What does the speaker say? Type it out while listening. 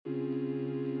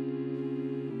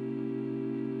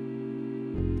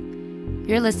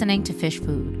You're listening to Fish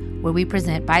Food, where we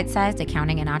present bite-sized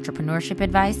accounting and entrepreneurship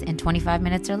advice in 25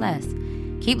 minutes or less.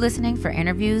 Keep listening for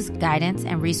interviews, guidance,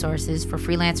 and resources for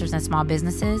freelancers and small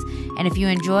businesses. And if you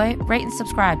enjoy, rate and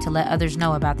subscribe to let others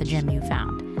know about the gem you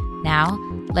found. Now,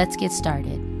 let's get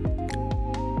started.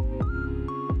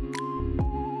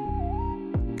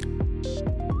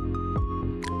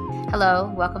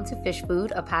 Hello, welcome to Fish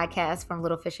Food, a podcast from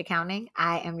Little Fish Accounting.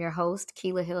 I am your host,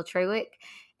 Keela Hill Trewick,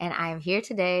 and I am here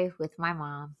today with my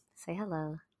mom. Say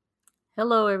hello.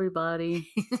 Hello, everybody.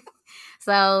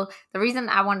 So the reason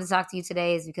I wanted to talk to you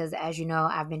today is because, as you know,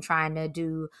 I've been trying to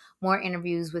do more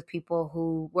interviews with people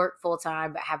who work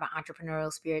full-time but have an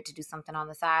entrepreneurial spirit to do something on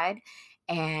the side.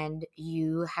 And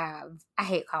you have, I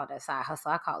hate calling it a side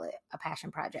hustle, I call it a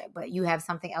passion project, but you have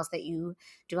something else that you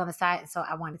do on the side. And so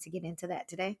I wanted to get into that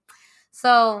today.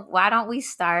 So why don't we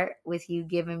start with you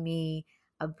giving me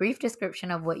a brief description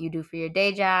of what you do for your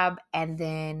day job and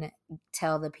then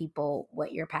tell the people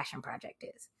what your passion project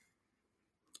is.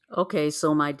 Okay,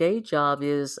 so my day job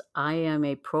is I am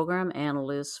a program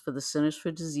analyst for the Centers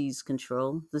for Disease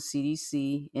Control, the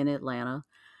CDC in Atlanta.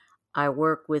 I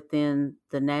work within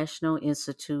the National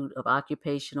Institute of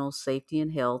Occupational Safety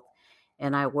and Health,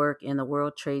 and I work in the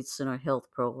World Trade Center Health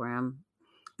Program.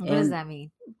 What does that mean?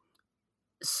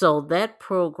 So that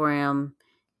program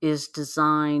is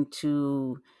designed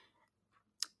to,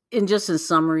 in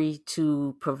summary,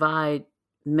 to provide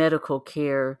medical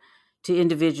care to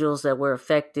individuals that were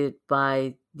affected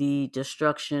by the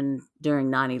destruction during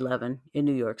 9/11 in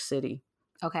New York City.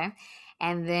 Okay.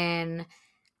 And then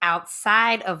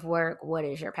outside of work, what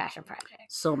is your passion project?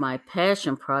 So my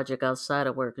passion project outside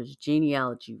of work is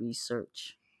genealogy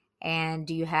research. And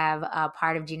do you have a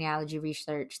part of genealogy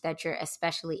research that you're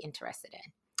especially interested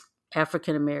in?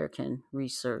 African American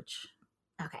research.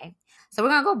 Okay. So we're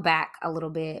going to go back a little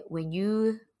bit. When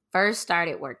you first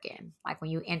started working, like when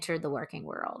you entered the working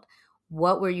world,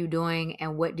 what were you doing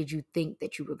and what did you think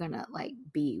that you were going to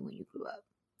be when you grew up?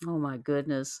 Oh my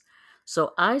goodness.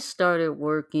 So I started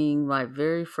working, my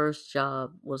very first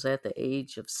job was at the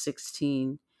age of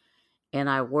 16, and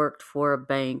I worked for a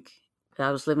bank.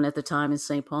 I was living at the time in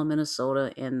St. Paul,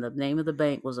 Minnesota, and the name of the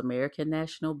bank was American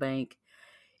National Bank.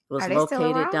 It was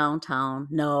located downtown.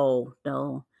 No,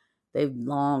 they've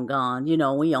long gone. You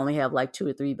know, we only have like 2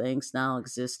 or 3 banks now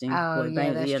existing. Oh,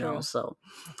 yeah, that's true. So,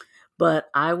 but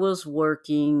I was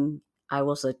working, I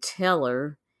was a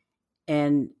teller,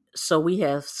 and so we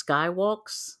have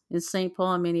skywalks in St.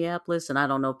 Paul and Minneapolis, and I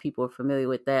don't know if people are familiar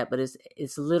with that, but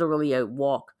it's literally a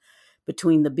walk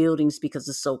between the buildings because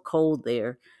it's so cold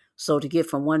there. So to get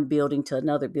from one building to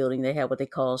another building, they have what they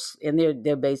call, and they're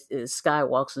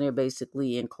skywalks, and they're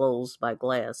basically enclosed by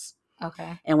glass.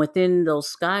 Okay. And within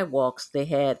those skywalks, they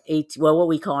had what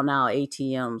we call now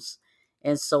ATMs.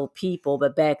 And so people,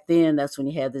 but back then, that's when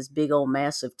you had this big old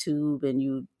massive tube, and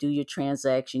you do your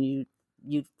transaction,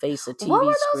 you face a TV screen. What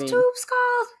were those tubes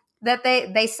called? That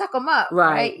they suck them up,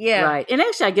 right? Yeah. Right. And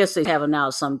actually, I guess they have them now,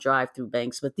 some drive-through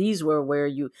banks, but these were where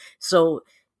so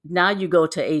now you go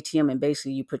to ATM and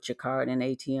basically you put your card in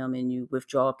ATM and you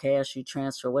withdraw cash, you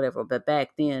transfer, whatever. But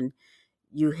back then,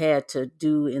 you had to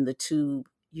do in the tube,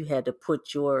 you had to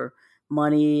put your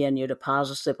money and your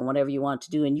deposit slip and whatever you want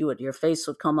to do, and your face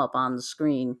would come up on the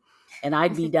screen. And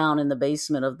I'd be down in the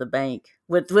basement of the bank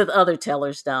with other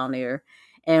tellers down there.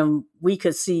 And we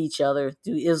could see each other.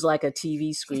 It was like a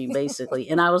TV screen, basically.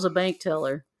 And I was a bank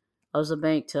teller. And is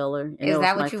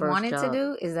that what you wanted to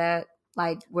do? Is that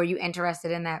were you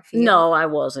interested in that field? No, I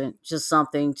wasn't. Just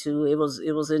something it was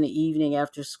in the evening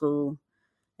after school,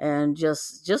 and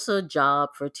just a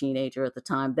job for a teenager at the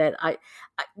time. That I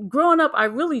growing up, I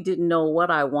really didn't know what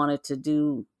I wanted to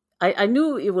do. I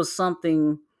knew it was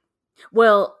something.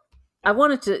 Well, I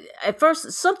wanted to, at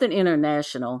first, something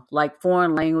international, like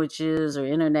foreign languages or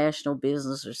international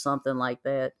business or something like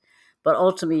that. But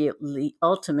ultimately,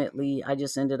 I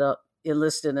just ended up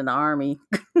enlisted in the Army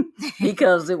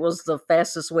because it was the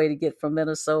fastest way to get from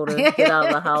Minnesota, get out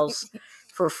of the house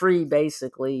for free,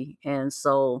 basically. And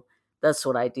so that's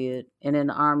what I did. And in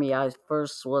the Army, I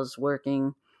first was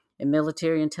working in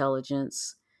military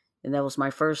intelligence, and that was my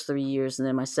first 3 years. And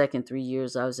then my second 3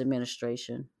 years, I was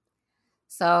administration.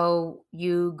 So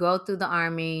you go through the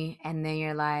Army and then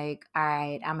you're like, all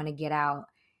right, I'm going to get out.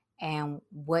 And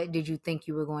what did you think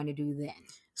you were going to do then?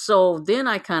 So then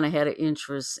I kind of had an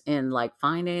interest in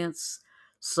finance.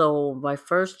 So my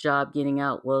first job getting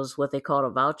out was what they called a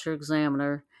voucher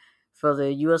examiner for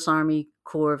the U.S. Army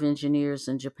Corps of Engineers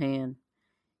in Japan.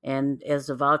 And as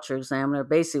a voucher examiner,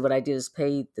 basically what I did is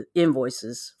pay the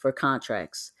invoices for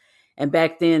contracts. And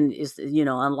back then, is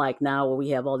unlike now where we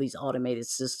have all these automated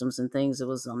systems and things, it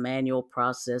was a manual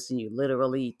process, and you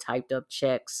literally typed up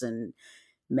checks and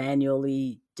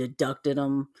manually deducted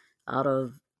them out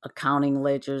of accounting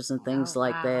ledgers and things Oh,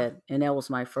 like wow. that. And that was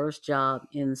my first job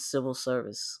in civil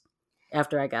service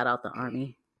after I got out the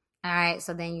army. All right.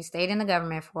 So then you stayed in the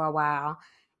government for a while.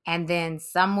 And then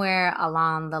somewhere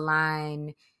along the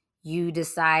line, you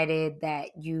decided that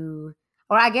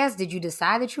or I guess, did you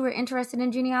decide that you were interested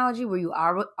in genealogy? Were you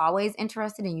always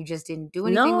interested and you just didn't do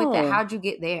anything with it? No, How'd you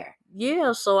get there?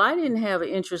 yeah, so I didn't have an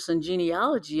interest in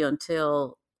genealogy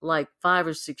until like 5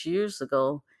 or 6 years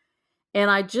ago.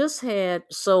 And I just had,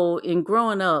 so in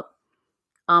growing up,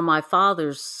 on my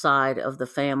father's side of the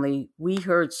family, we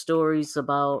heard stories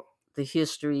about the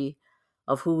history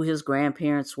of who his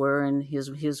grandparents were and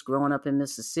his growing up in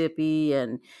Mississippi,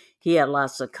 and he had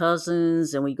lots of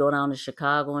cousins, and we go down to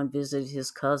Chicago and visit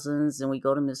his cousins, and we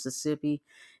go to Mississippi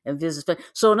and visit.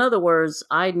 So in other words,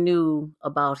 I knew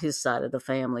about his side of the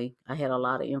family. I had a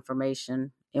lot of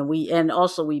information, and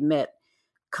also we met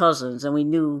cousins, and we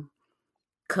knew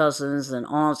cousins and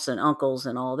aunts and uncles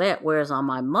and all that. Whereas on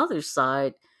my mother's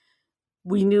side,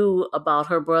 we knew about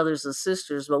her brothers and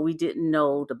sisters, but we didn't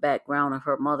know the background of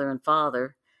her mother and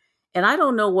father. And I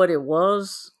don't know what it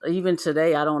was. Even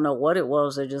today, I don't know what it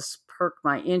was. It just perked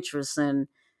my interest. And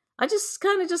I just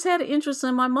kind of just had an interest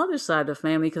in my mother's side of the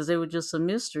family because they were just a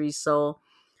mystery. So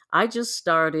I just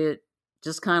started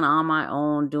just kind of on my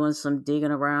own doing some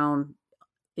digging around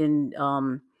in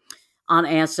on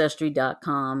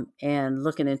ancestry.com and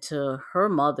looking into her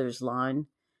mother's line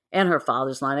and her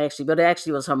father's line, actually, but it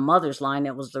actually was her mother's line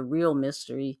that was the real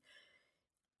mystery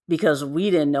because we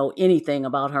didn't know anything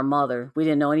about her mother. We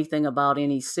didn't know anything about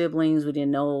any siblings. We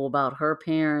didn't know about her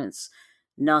parents,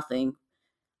 nothing.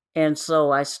 And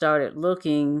so I started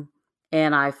looking,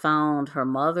 and I found her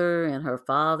mother and her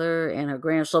father and her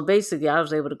grand. So basically, I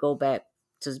was able to go back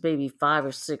to maybe 5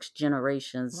 or 6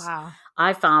 generations. Wow.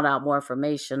 I found out more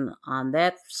information on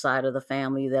that side of the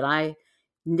family that I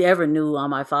never knew on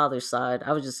my father's side.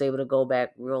 I was just able to go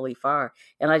back really far,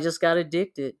 and I just got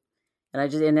addicted.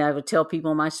 And I would tell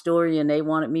people my story, and they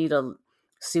wanted me to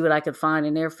see what I could find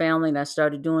in their family, and I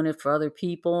started doing it for other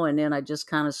people, and then I just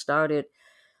kind of started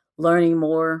learning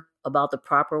more about the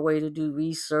proper way to do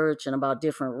research and about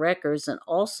different records. And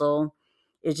also,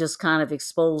 it just kind of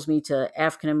exposed me to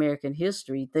African American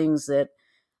history, things that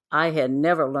I had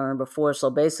never learned before. So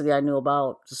basically, I knew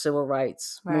about the civil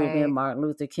rights movement, Right. Martin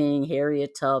Luther King,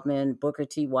 Harriet Tubman, Booker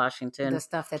T. The Washington.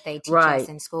 stuff that they teach us Right,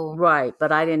 in school. right.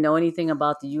 But I didn't know anything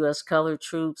about the U.S. colored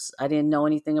troops. I didn't know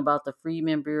anything about the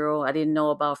Freedmen Bureau. I didn't know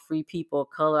about free people of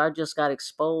color. I just got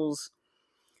exposed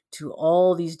to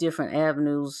all these different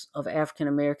avenues of African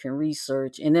American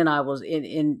research. And then I was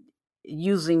in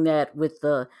using that with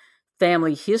the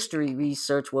family history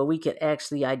research where we could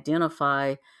actually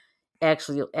identify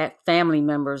actually family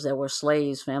members that were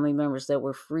slaves, family members that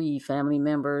were free, family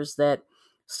members that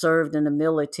served in the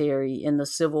military, in the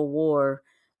Civil War,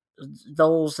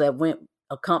 those that went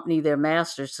accompany their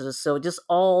masters to the. So just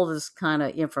all this kind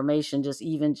of information just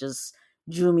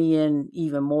drew me in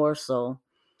even more so.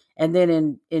 And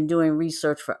then in doing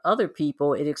research for other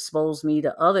people, it exposed me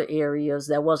to other areas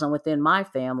that wasn't within my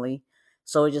family.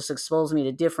 So it just exposed me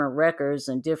to different records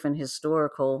and different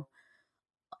historical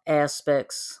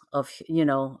aspects of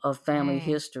family Dang.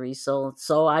 history. So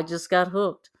I just got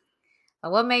hooked.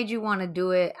 What made you want to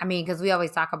do it? I mean, because we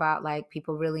always talk about like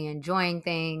people really enjoying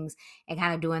things and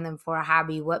kind of doing them for a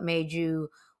hobby. What made you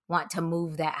want to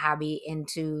move that hobby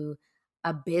into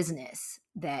a business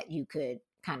that you could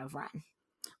kind of run?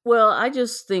 Well, I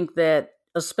just think that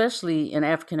especially in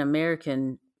African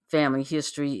American family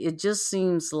history, it just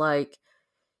seems like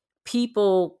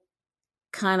people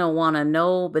kind of want to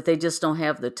know, but they just don't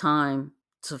have the time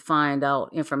to find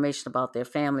out information about their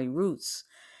family roots.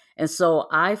 And so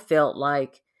I felt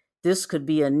like this could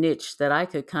be a niche that I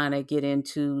could kind of get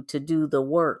into to do the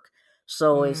work.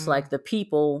 So it's Mm, like the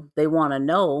people, they want to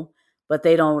know, but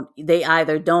they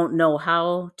either don't know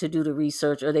how to do the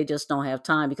research or they just don't have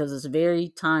time because it's very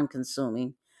time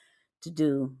consuming to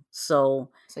do.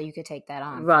 So, so you could take that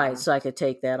on for right, them. so I could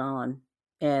take that on.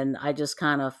 And I just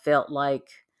kind of felt like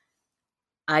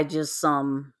I just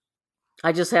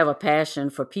I just have a passion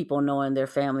for people knowing their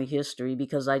family history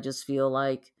because I just feel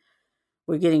like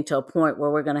we're getting to a point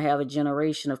where we're going to have a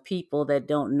generation of people that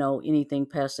don't know anything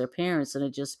past their parents, and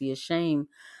it'd just be a shame,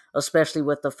 especially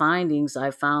with the findings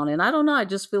I found. And I don't know, I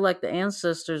just feel like the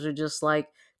ancestors are just like,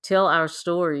 tell our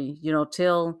story,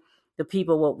 tell the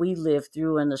people what we lived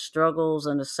through and the struggles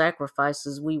and the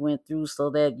sacrifices we went through so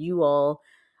that you all,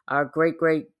 our great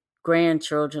great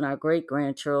grandchildren, our great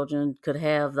grandchildren, could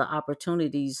have the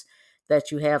opportunities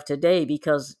that you have today,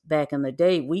 because back in the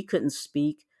day we couldn't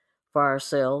speak for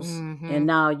ourselves, and Mm-hmm.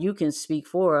 now you can speak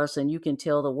for us and you can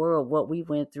tell the world what we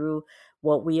went through,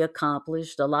 what we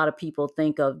accomplished. A lot of people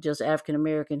think of just African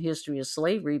American history as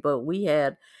slavery, but we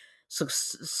had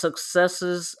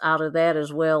successes out of that,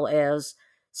 as well as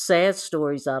sad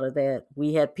stories out of that.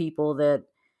 We had people that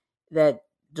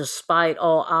despite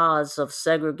all odds of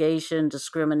segregation,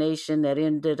 discrimination, that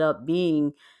ended up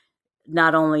being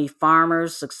not only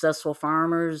farmers, successful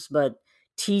farmers, but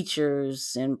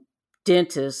teachers and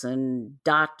dentists and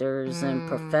doctors and Mm.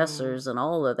 professors and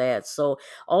all of that. So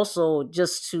also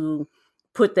just to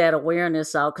put that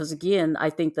awareness out, because again, I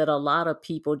think that a lot of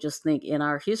people just think in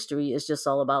our history it's just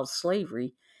all about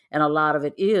slavery, and a lot of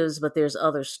it is, but there's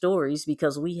other stories,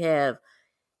 because we have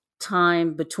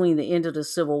time between the end of the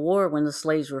Civil War, when the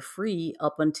slaves were free,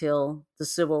 up until the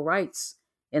civil rights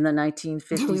in the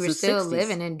We 1950s were and still 60s.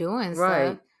 living and doing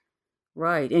stuff. Right,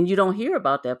 right. And you don't hear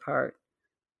about that part.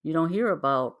 You don't hear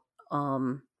about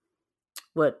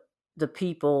what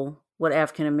what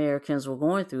African Americans were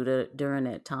going through during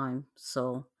that time.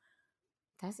 So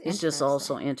That's it's just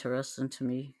also interesting. interesting to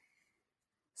me.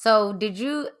 So, did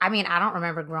you? I mean, I don't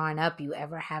remember growing up you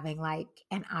ever having like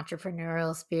an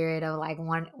entrepreneurial spirit of like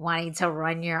wanting to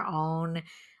run your own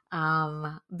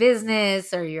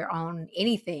business or your own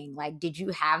anything. Like, did you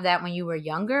have that when you were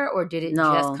younger, or did it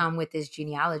just No, come with this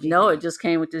genealogy No, it thing? just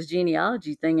came with this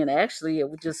genealogy thing, and actually, it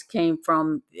just came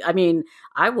from. I mean,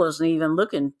 I wasn't even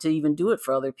looking to even do it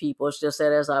for other people. It's just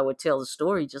that as I would tell the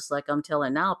story, just like I'm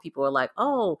telling now, people are like,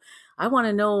 "Oh, I want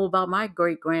to know about my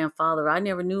great grandfather. I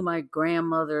never knew my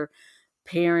grandmother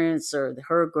parents or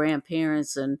her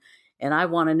grandparents, and I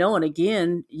want to know." And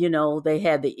again, they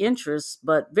had the interest,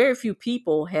 but very few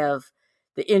people have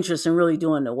the interest in really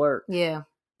doing the work. Yeah,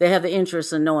 They have the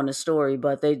interest in knowing the story,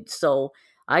 but they so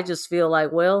I just feel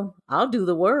like, well, I'll do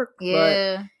the work, but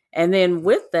yeah, and then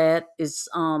with that is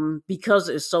because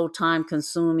it's so time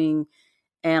consuming,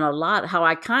 and a lot, how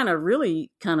I kind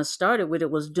of started with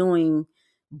it was doing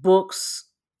books,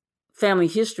 family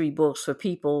history books for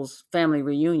people's family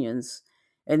reunions.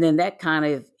 And then that kind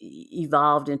of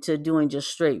evolved into doing just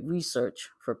straight research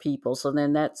for people. So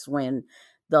then that's when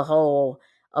the whole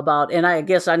about, and I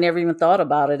guess I never even thought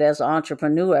about it as an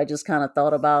entrepreneur. I just kind of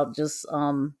thought about just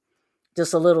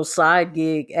a little side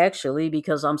gig, actually,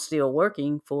 because I'm still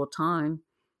working full time.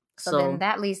 so then So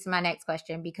that leads to my next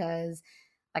question because,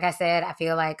 like I said, I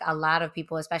feel like a lot of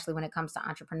people, especially when it comes to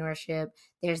entrepreneurship,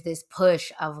 there's this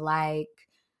push of like,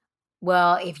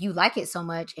 well, if you like it so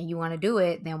much and you want to do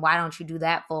it, then why don't you do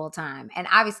that full time? And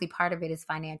obviously, part of it is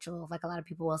financial. Like a lot of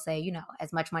people will say,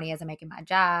 as much money as I make in my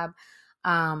job,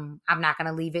 I'm not going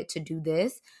to leave it to do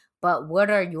this. But what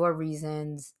are your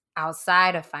reasons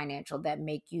outside of financial that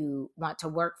make you want to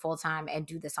work full time and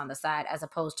do this on the side as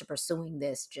opposed to pursuing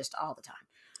this just all the time?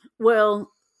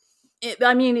 well,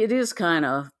 I mean, it is kind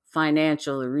of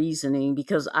financial reasoning,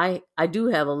 because I do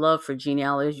have a love for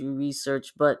genealogy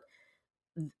research, but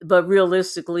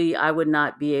realistically, I would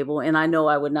not be able, and I know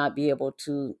I would not be able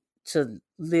to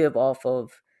live off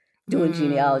of doing Mm,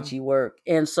 genealogy work.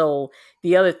 And so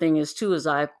the other thing is too, is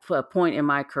I put a point in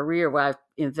my career where I've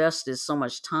invested so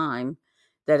much time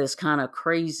that it's kind of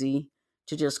crazy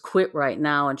to just quit right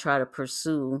now and try to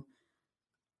pursue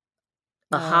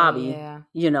a oh, hobby. yeah.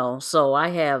 So I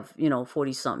have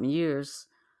 40 something years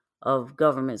of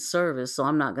government service, so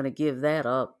I'm not going to give that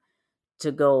up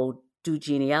to go do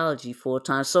genealogy full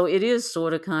time. So it is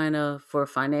sort of kind of for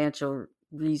financial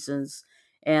reasons,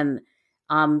 and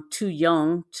I'm too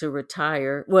young to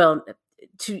retire. Well,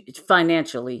 to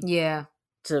financially Yeah.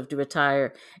 to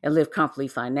retire and live comfortably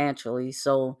financially.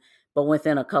 So, but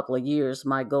within a couple of years,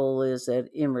 my goal is that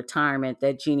in retirement,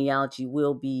 that genealogy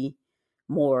will be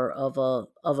more of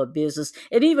a business.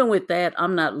 And even with that,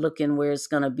 I'm not looking where it's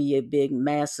going to be a big,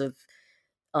 massive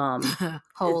um,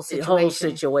 Whole whole situation.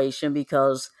 situation,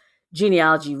 because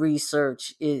genealogy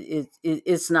research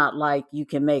it's not like you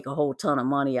can make a whole ton of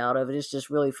money out of it. It's just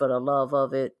really for the love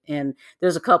of it. And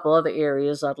there's a couple other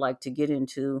areas I'd like to get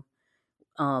into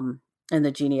um, in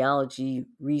the genealogy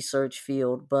research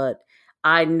field, but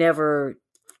I never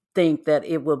think that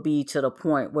it will be to the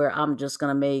point where I'm just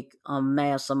going to make a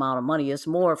mass amount of money. It's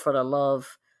more for the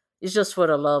love. It's just for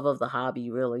the love of the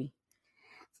hobby, really.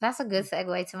 So that's a good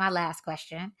segue to my last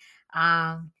question.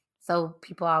 So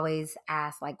people always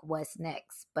ask like what's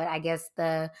next, but I guess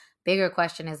the bigger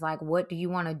question is like what do you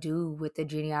want to do with the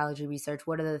genealogy research?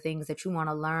 What are the things that you want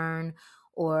to learn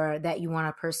or that you want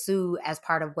to pursue as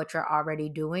part of what you're already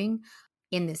doing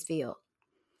in this field?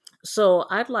 So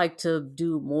I'd like to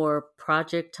do more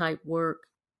project type work.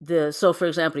 So for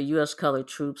example, the U.S. colored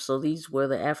troops. So these were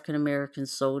the African American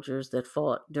soldiers that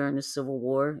fought during the Civil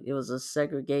War. It was a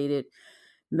segregated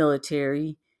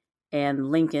military, and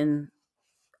Lincoln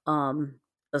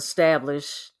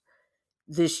established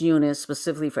this unit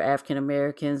specifically for African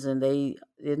Americans, and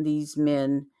these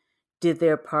men did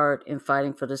their part in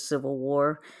fighting for the Civil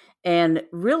War. And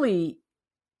really,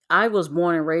 I was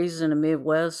born and raised in the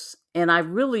Midwest, and I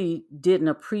really didn't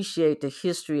appreciate the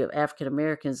history of African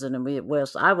Americans in the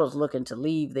Midwest. I was looking to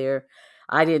leave there.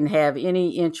 I didn't have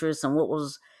any interest in what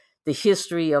was the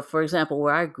history of, for example,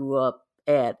 where I grew up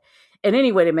at. And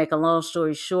anyway, to make a long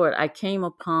story short, I came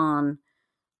upon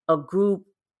a group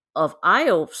of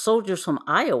Iowa soldiers from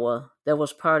Iowa that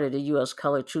was part of the U.S.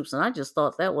 colored troops, and I just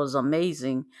thought that was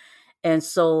amazing. And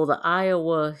so the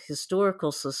Iowa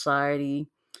Historical Society,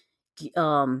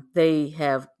 they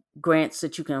have grants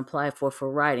that you can apply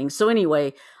for writing. So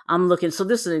anyway, I'm looking. So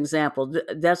this is an example.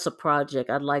 That's a project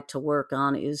I'd like to work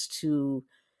on, is to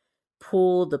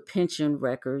pull the pension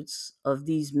records of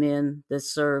these men that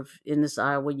serve in this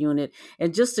Iowa unit,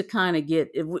 and just to kind of get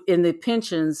in the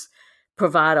pensions,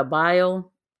 provide a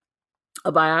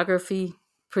biography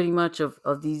pretty much of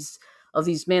these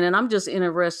men. And I'm just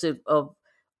interested of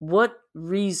what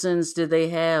reasons did they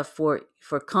have for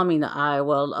coming to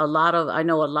Iowa. I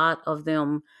know a lot of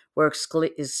them were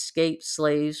escaped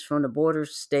slaves from the border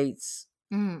states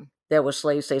that were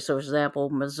slave states. So for example,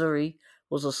 Missouri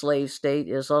was a slave state.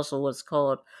 It's also what's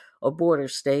called a border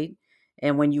state.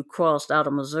 And when you crossed out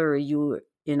of Missouri, you were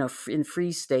in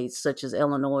free states such as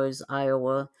Illinois,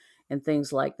 Iowa, and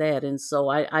things like that. And so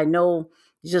I know,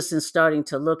 just in starting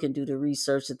to look and do the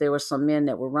research, that there were some men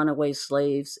that were runaway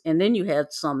slaves. And then you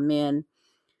had some men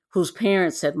whose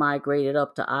parents had migrated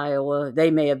up to Iowa. They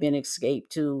may have been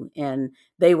escaped too, and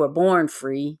they were born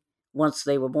free once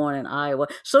they were born in Iowa.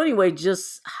 So anyway,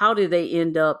 just how did they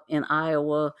end up in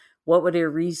Iowa? What were their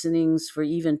reasonings for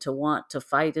even to want to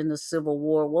fight in the Civil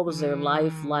War? What was their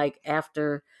life like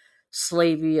after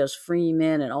slavery as free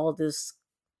men, and all this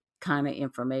kind of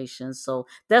information. So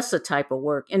that's the type of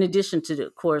work. In addition to,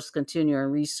 of course,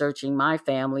 continuing researching my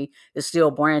family, there's still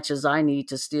branches I need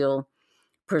to still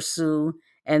pursue,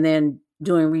 and then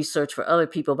doing research for other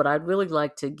people. But I'd really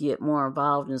like to get more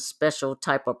involved in special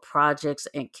type of projects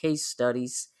and case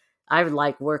studies. I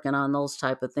like working on those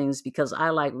type of things because I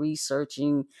like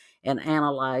researching and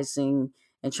analyzing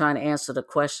and trying to answer the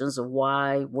questions of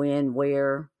why, when,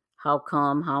 where, how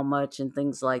come, how much, and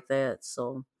things like that.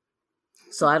 So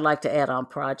I'd like to add on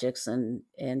projects and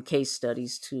case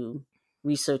studies to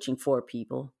researching for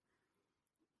people.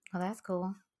 Well, that's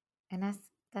cool. And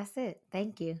that's it.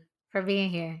 Thank you for being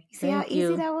here. You see Thank how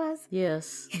you. easy that was?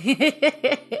 Yes.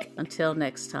 Until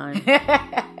next time.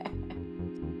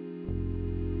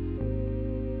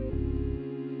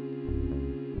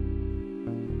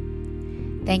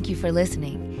 Thank you for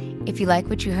listening. If you like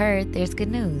what you heard, there's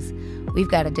good news. We've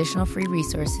got additional free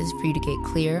resources for you to get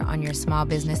clear on your small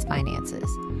business finances.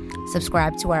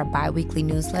 Subscribe to our bi-weekly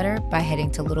newsletter by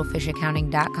heading to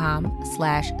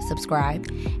littlefishaccounting.com/subscribe,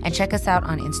 and check us out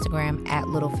on Instagram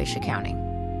 @littlefishaccounting.